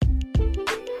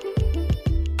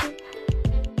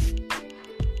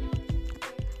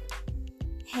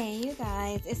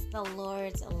guys, it's the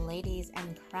Lords, Ladies,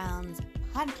 and Crowns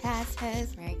podcast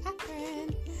host, Mary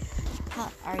Catherine.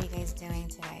 How are you guys doing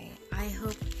today? I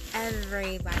hope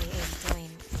everybody is doing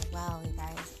well, you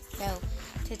guys. So,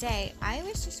 today, I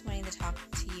was just wanting to talk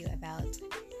to you about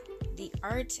the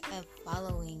art of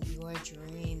following your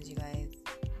dreams, you guys.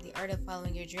 The art of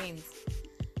following your dreams.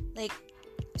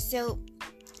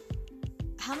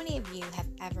 How many of you have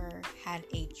ever had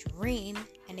a dream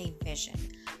and a vision?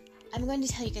 I'm going to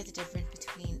tell you guys the difference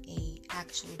between an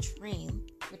actual dream,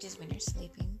 which is when you're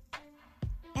sleeping,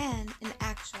 and an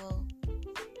actual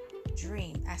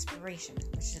dream, aspiration,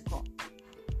 which is a goal.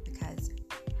 Because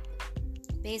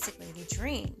basically the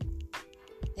dream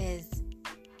is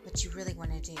what you really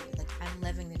want to do. Like, I'm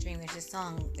living the dream. There's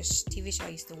this TV show I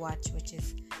used to watch, which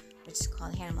is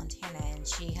called Hannah Montana, and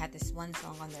she had this one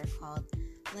song on there called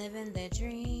Living the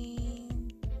Dream.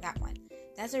 That one.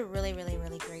 That's a really, really,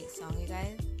 really great song, you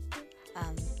guys.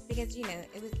 Because,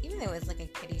 it was, even though it was like a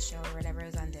kiddie show or whatever, it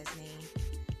was on Disney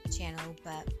Channel,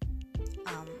 but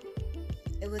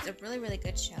it was a really, really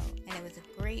good show, and it was a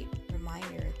great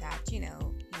reminder that, when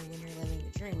you're living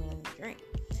the dream, you're living the dream.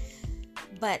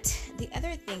 But the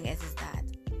other thing is that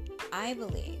I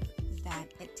believe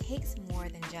that it takes more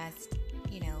than just,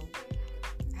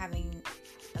 having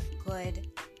a good,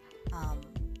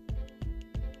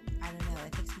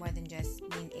 it takes more than just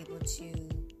being able to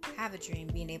have a dream,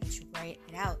 being able to write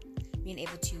it out, being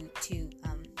able to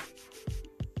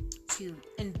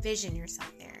envision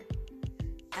yourself there.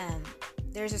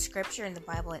 There's a scripture in the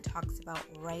Bible that talks about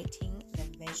writing the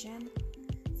vision.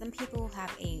 Some people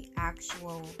have a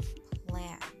actual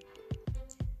plan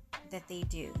that they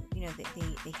do.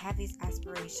 They have these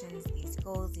aspirations, these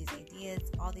goals, these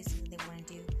ideas, all these things they want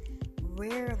to do.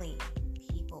 Rarely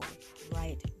people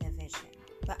write the vision.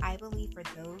 But I believe for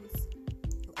those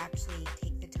who actually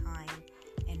take the time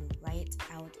and write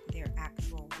out their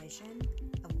actual vision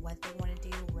of what they want to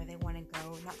do, where they want to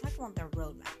go, not talking about their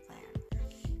roadmap plan.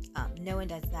 No one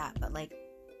does that, but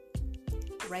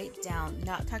write down,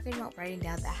 not talking about writing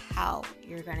down the how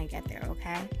you're going to get there,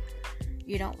 okay?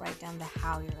 You don't write down the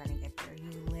how you're going to get there.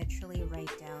 You literally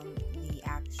write down the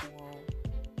actual,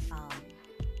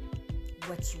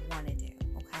 what you want to do,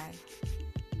 okay?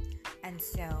 And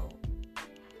so,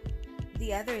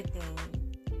 the other thing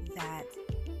that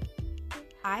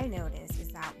I noticed is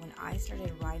that when I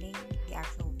started writing the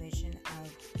actual vision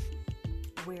of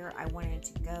where I wanted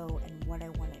to go and what I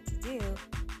wanted to do,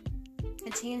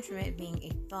 it changed from it being a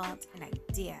thought, an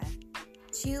idea,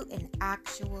 to an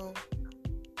actual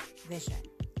vision,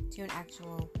 to an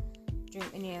actual dream.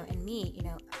 And me,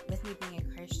 with me being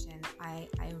a Christian, I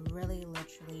really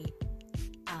literally,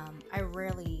 I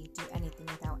rarely do anything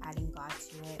without adding God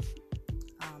to it.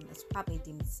 It's probably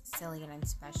deemed silly and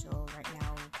unspecial right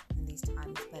now in these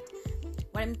times, but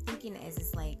what I'm thinking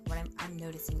is what I'm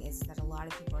noticing is that a lot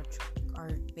of people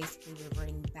are basically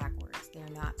reverting backwards. They're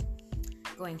not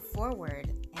going forward,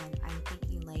 and I'm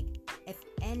thinking if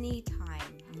any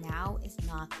time, now is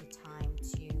not the time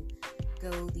to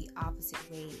go the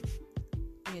opposite way,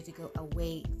 to go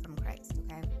away from Christ,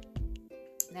 okay?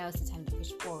 Now is the time to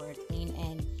push forward, lean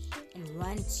in, and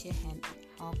run to Him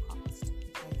at all costs,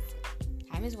 because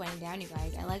time is winding down, you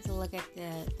guys. I like to look at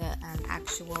the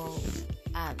actual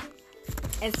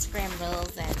Instagram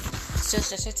reels and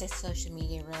social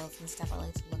media reels and stuff. I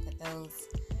like to look at those,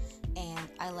 and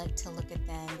I like to look at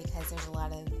them because there's a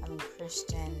lot of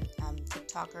Christian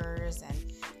TikTokers and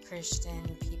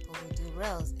Christian people who do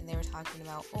reels, and they were talking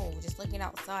about, just looking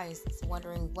outside,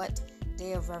 wondering what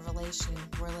day of revelation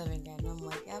we're living in. And I'm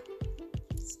like, yep,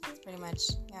 it's pretty much,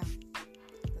 yeah,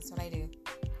 that's what I do.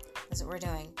 That's what we're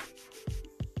doing.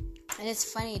 And it's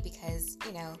funny because,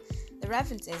 the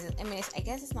references, I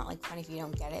guess it's not funny if you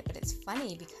don't get it, but it's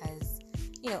funny because,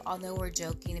 although we're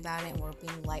joking about it and we're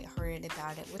being lighthearted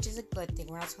about it, which is a good thing,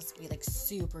 we're not supposed to be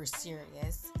super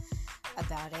serious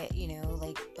about it,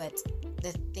 but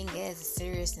the thing is, the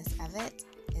seriousness of it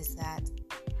is that,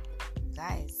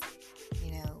 guys,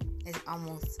 it's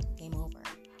almost game over.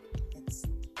 It's,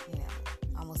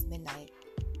 almost midnight,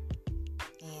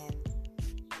 and,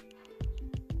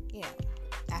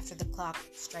 after the clock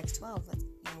strikes 12,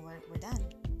 we're done.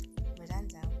 We're done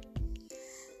now.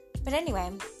 But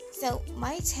anyway, so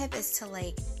my tip is to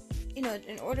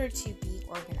in order to be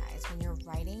organized when you're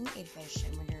writing a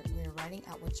vision, when you're writing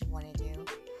out what you want to do,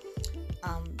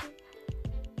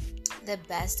 the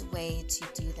best way to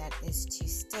do that is to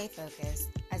stay focused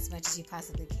as much as you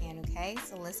possibly can, okay?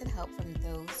 So solicit help from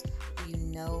those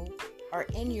who are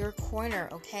in your corner,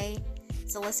 okay?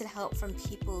 Solicit help from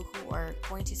people who are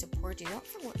going to support you.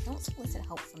 Don't solicit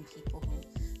help from people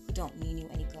who don't mean you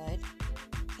any good,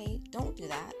 okay? Don't do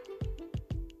that.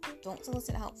 Don't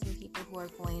solicit help from people who are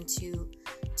going to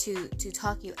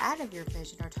talk you out of your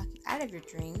vision or talk you out of your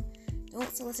dream.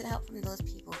 Don't solicit help from those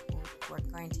people who are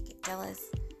going to get jealous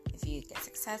if you get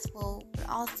successful. But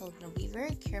also, be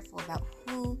very careful about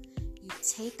who you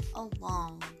take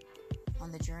along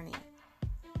on the journey.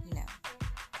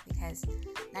 Because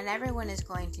not everyone is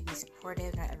going to be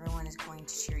supportive. Not everyone is going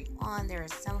to cheer you on. There are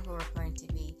some who are going to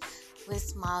be with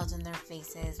smiles on their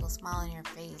faces, will smile in your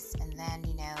face, and then,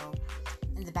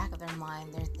 in the back of their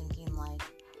mind, they're thinking like,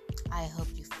 I hope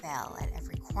you fail at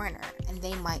every corner. And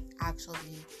they might actually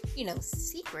be,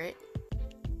 secret.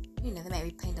 They might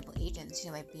be playing double agents,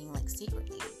 by being like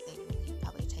secretly. They will be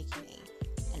probably taking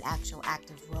an actual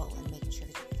active role in making sure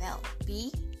that you fail.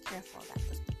 Be careful about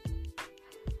those people.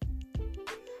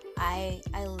 I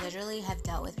literally have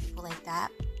dealt with people like that.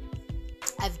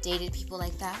 I've dated people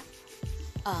like that.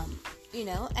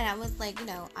 And I was like,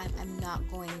 I'm not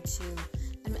going to,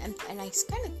 and I just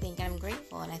kind of think, and I'm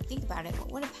grateful, and I think about it,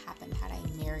 what would have happened had I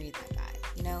married that guy,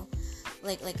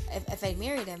 like if I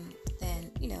married him,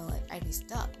 then, I'd be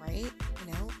stuck, right?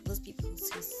 Those people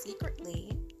who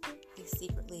secretly,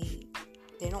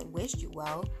 they don't wish you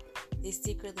well, they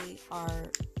secretly are,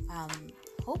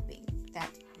 hoping that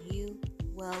you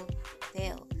will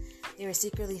fail. They are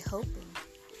secretly hoping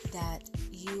that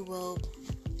you will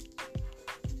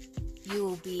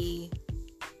be,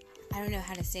 I don't know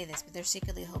how to say this, but they're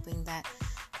secretly hoping that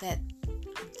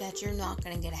you're not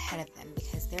going to get ahead of them,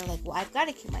 because they're like, well, I've got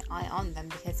to keep my eye on them,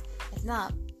 because if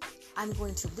not, I'm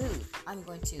going to lose. I'm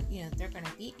going to, they're going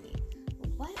to beat me.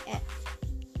 What if,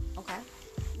 okay,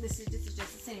 this is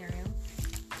just a scenario.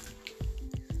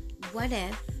 What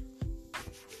if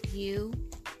you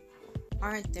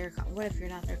aren't their, what if you're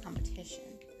not their competition?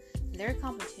 Their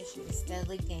competition is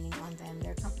steadily gaining on them.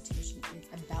 Their competition is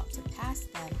about to pass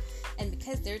them. And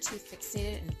because they're too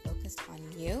fixated and focused on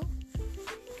you,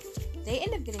 they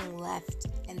end up getting left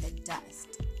in the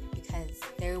dust because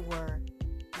they were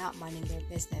not minding their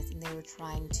business and they were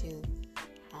trying to,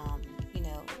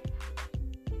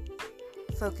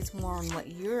 focus more on what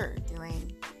you're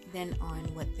doing than on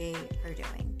what they are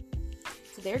doing.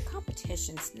 So their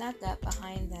competition snuck up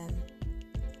behind them.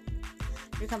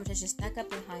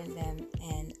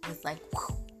 And was like,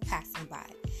 whoo, passing by.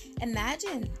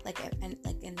 Imagine like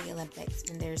in the Olympics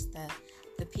when there's the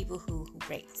people who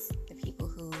race, the people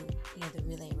who, the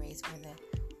relay race, or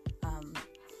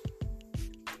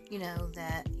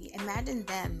imagine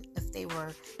them if they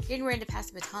were getting ready to pass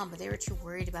the baton, but they were too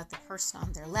worried about the person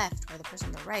on their left or the person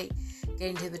on the right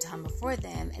getting to the baton before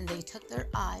them, and they took their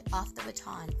eye off the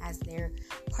baton as their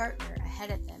partner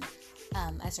ahead of them,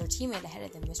 as their teammate ahead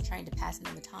of them was trying to pass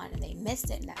them the baton, and they missed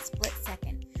it in that split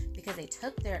second because they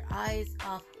took their eyes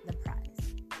off the prize.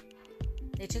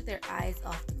 They took their eyes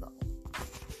off the goal.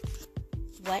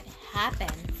 What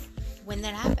happens when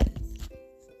that happens?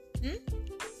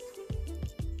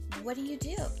 What do you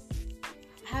do?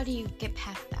 How do you get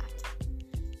past that?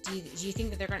 Do you think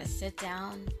that they're going to sit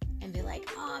down and be like,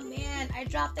 oh man, I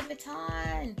dropped the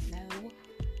baton? No.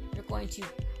 They're going to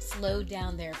slow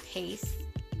down their pace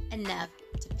enough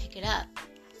to pick it up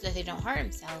so that they don't hurt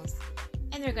themselves,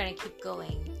 and they're going to keep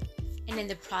going. And in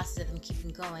the process of them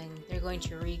keeping going, they're going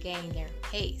to regain their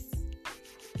pace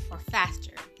or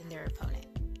faster than their opponent.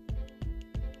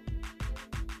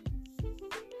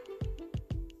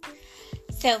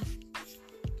 So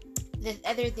the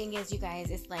other thing is, you guys,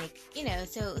 it's like,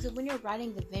 so when you're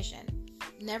writing the vision,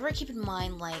 never keep in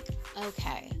mind like,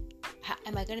 okay, how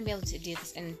am I going to be able to do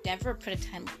this? And never put a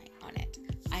timeline on it.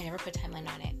 I never put a timeline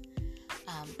on it.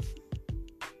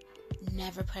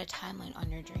 Never put a timeline on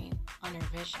your dream, on your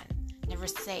vision. Never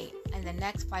say, in the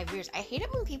next 5 years. I hate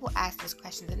it when people ask this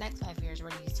question, the next 5 years,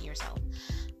 where do you see yourself?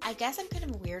 I guess I'm kind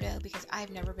of a weirdo because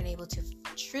I've never been able to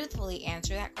truthfully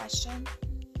answer that question.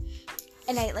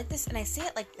 And I like this, and I say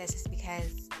it like this is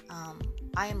because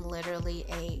I am literally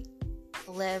a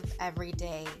live every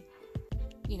day,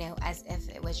 as if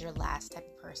it was your last type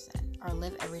of person, or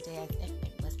live every day as if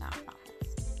it was not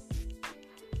promised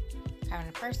kind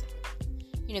of person.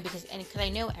 Because I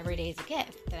know every day is a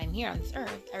gift that I'm here on this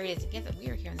earth. Every day is a gift that we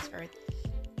are here on this earth.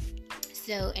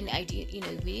 So, and I do,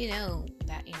 we know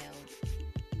that,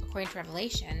 according to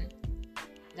Revelation,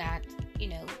 that,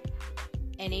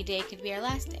 any day could be our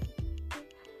last day.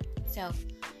 So,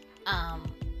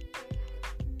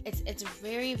 it's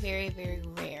very, very, very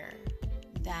rare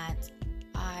that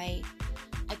I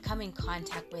come in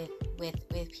contact with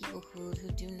people who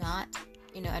do not,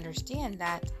 understand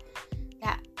that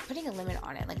putting a limit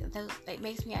on it, like those, it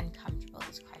makes me uncomfortable,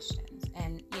 those questions.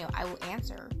 And, I will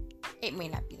answer. It may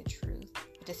not be the truth,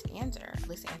 but just answer. At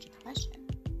least answer the question.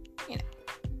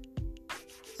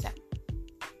 So,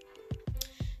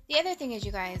 The other thing is,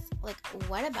 you guys, like,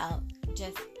 what about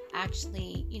just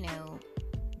actually,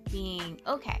 being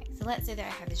okay? So let's say that I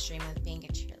have this dream of being a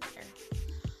cheerleader,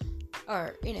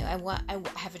 or I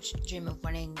have a dream of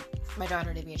wanting my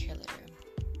daughter to be a cheerleader,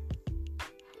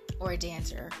 or a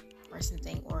dancer, or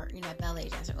something, or a ballet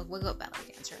dancer. We'll go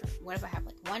ballet dancer. What if I have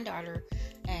like one daughter,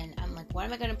 and I'm like, what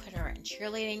am I going to put her in,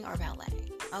 cheerleading or ballet?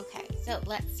 Okay, so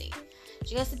let's see.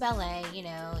 She goes to ballet,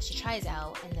 she tries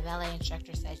out, and the ballet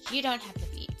instructor says, you don't have the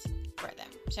feet for them.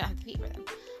 She don't have the feet for them.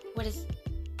 What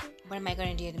am I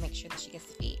going to do to make sure that she gets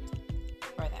the feet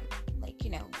for them? Like,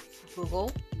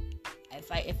 Google. If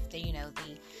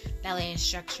the ballet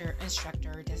instructor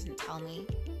doesn't tell me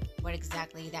what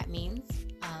exactly that means,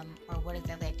 or what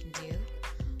exactly I can do,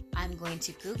 I'm going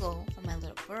to Google for my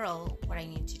little girl what I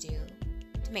need to do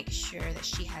to make sure that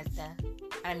she has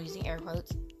I'm using air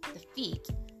quotes, the feet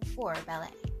for ballet.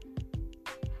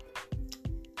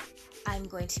 I'm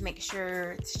going to make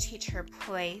sure to teach her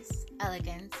poise,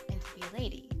 elegance, and to be a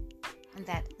lady. And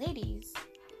that ladies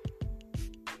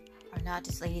are not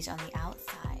just ladies on the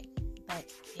outside,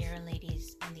 but they're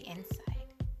ladies on the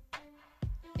inside.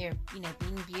 They're,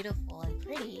 being beautiful and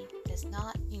pretty does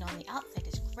not, on the outside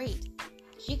is great.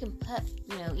 You can put,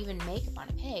 even makeup on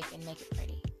a pig and make it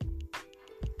pretty.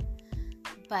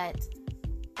 But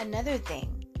another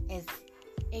thing is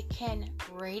it can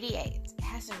radiate. It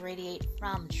has to radiate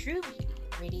from true beauty.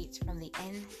 It radiates from the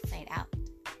inside out.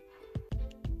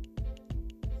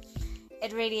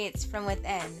 It radiates from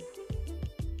within.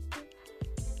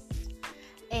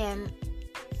 And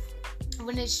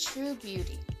when it's true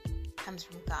beauty comes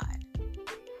from God,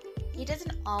 He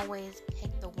doesn't always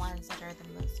pick the ones that are the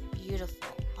most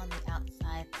beautiful on the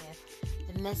outside.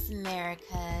 The Miss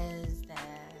Americas,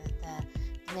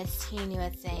 the Miss Teen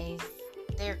USAs,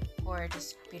 they're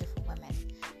gorgeous, beautiful women.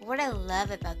 But what I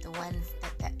love about the ones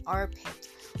that are picked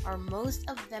are most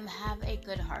of them have a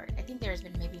good heart. I think there's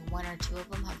been maybe one or two of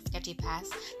them have sketchy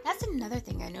past. That's another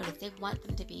thing I noticed. They want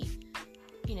them to be,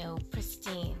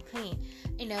 pristine, clean,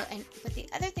 but the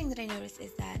other thing that I noticed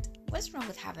is that what's wrong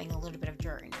with having a little bit of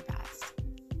dirt in your past?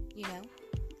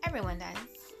 Everyone does.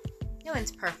 No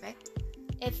one's perfect.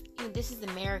 If this is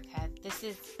America, this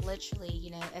is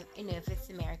literally, if it's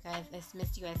America, if it's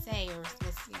Miss USA or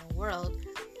Miss World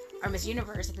or Miss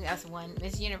Universe, I think that's the one.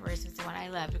 Miss Universe was the one I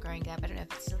loved growing up. I don't know if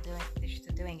they're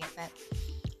still doing it, but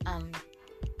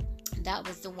that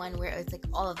was the one where it was like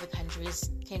all of the countries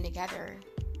came together,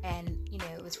 and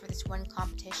it was for this one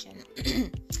competition.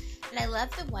 And I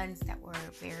love the ones that were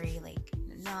very like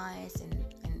nice and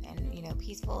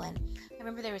peaceful. And I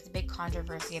remember there was a big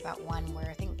controversy about one where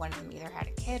I think one of them either had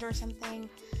a kid or something.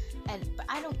 But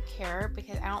I don't care,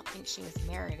 because I don't think she was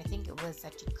married. I think it was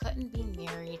that you couldn't be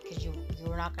married because you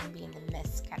were not going to be in the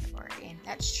Miss category. And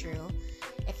that's true.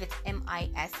 If it's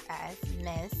MISS,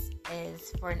 Miss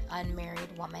is for an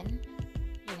unmarried woman,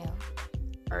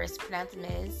 or it's pronounced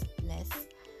Miss.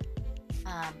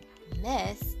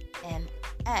 Miss,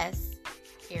 MS,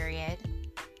 period,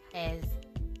 is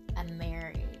a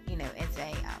married, it's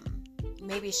a,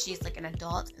 maybe she's like an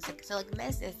adult. It's like, so like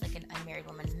Miss is like an unmarried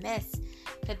woman. Miss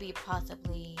could be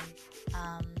possibly,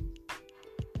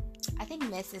 I think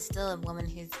Miss is still a woman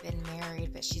who's been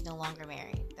married, but she's no longer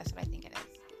married. That's what I think it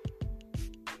is.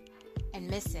 And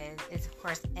Mrs. is, of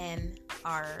course,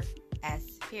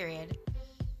 MRS, period,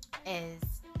 is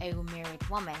a married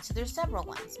woman. So there's several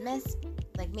ones. Miss,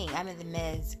 like me, I'm in the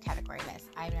Ms. category, Miss.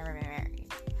 I've never been married.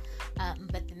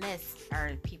 But the Miss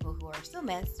are people who are still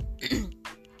Miss.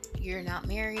 You're not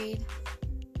married,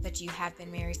 but you have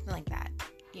been married, something like that,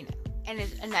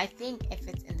 And I think if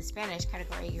it's in the Spanish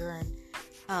category,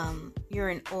 you're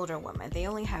an older woman. They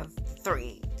only have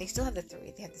three. They still have the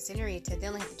three. They have the señorita. They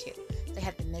only have the two. They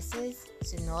have the Mrs.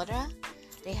 Senora.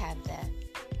 They have the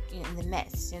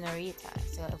Miss Señorita.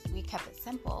 So if we kept it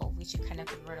simple, we should kind of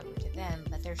convert over to them.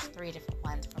 But there's three different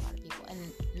ones for a lot of people,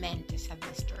 and men just have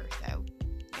Mr.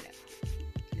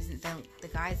 So the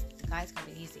guys got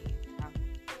it easy.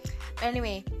 But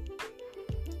anyway,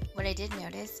 what I did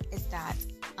notice is that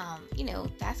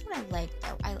that's what I like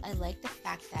though. I like the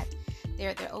fact that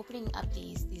they're opening up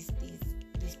these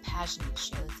pageant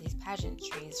shows, these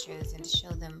pageantry shows, and to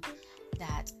show them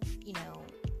that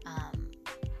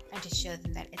and to show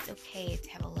them that it's okay to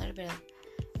have a little bit of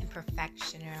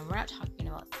imperfection. And we're not talking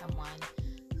about someone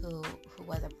who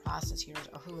was a prostitute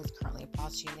or who is currently a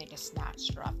prostitute and they just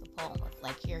snatched her off the pole and was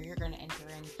like, here, you're going to enter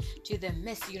into the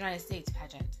Miss United States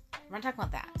pageant. We're not talking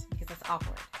about that, because that's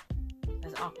awkward.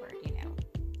 That's awkward,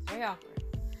 very awkward.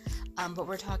 But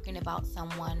we're talking about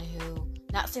someone who,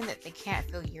 not saying that they can't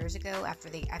feel years ago after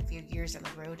years on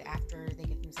the road after they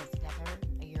get themselves together,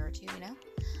 a year or two,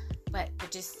 but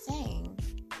just saying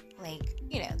Like,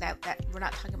 that we're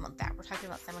not talking about that. We're talking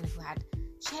about someone who had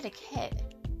a kid,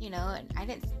 and I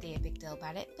didn't say a big deal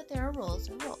about it, but there are rules.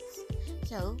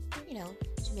 So,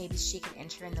 maybe she can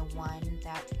enter in the one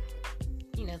that,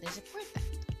 they support that.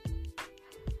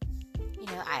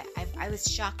 I was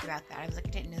shocked about that. I was like,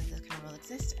 I didn't know this kind of rule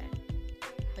existed.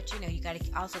 But, you got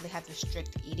to, also they have the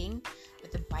strict eating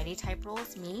with the bitey type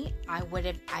rules.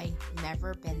 I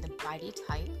never been the bitey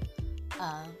type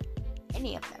of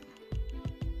any of them.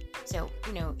 So,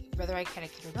 whether I had a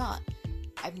kid or not,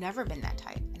 I've never been that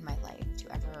type in my life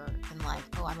to ever been like,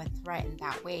 oh, I'm a threat in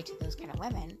that way to those kind of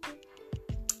women.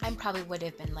 I probably would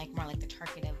have been more like the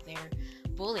target of their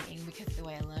bullying because of the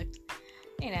way I looked.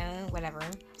 Whatever.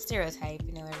 Stereotype,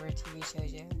 whatever TV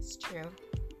shows you. It's true.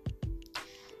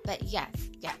 But yes.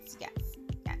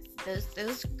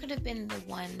 Those could have been the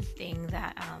one thing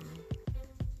that,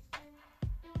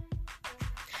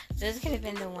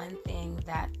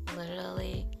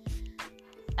 literally,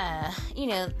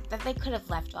 that they could have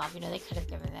left off. They could have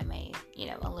given them a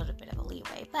little bit of a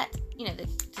leeway. But,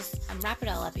 I'm wrapping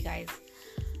it all up, you guys.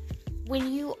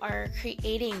 When you are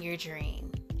creating your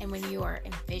dream and when you are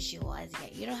visualizing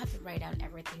it, you don't have to write down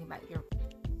everything about your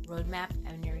roadmap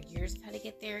and your years of how to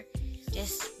get there.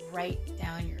 Just write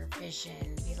down your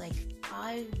vision. Be like,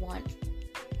 I want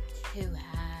to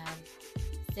have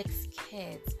 6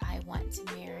 kids. I want to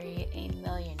marry a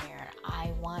millionaire.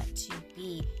 I want to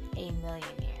be a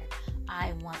millionaire.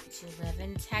 I want to live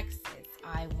in Texas.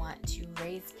 I want to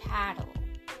raise cattle.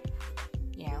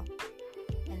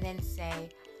 And then say,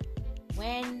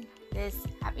 when this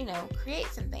create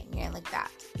something, like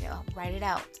that, write it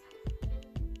out.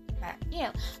 But,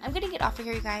 I'm going to get off of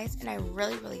here, you guys, and I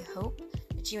really, really hope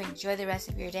that you enjoy the rest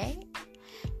of your day.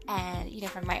 And,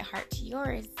 from my heart to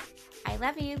yours, I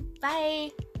love you.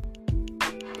 Bye.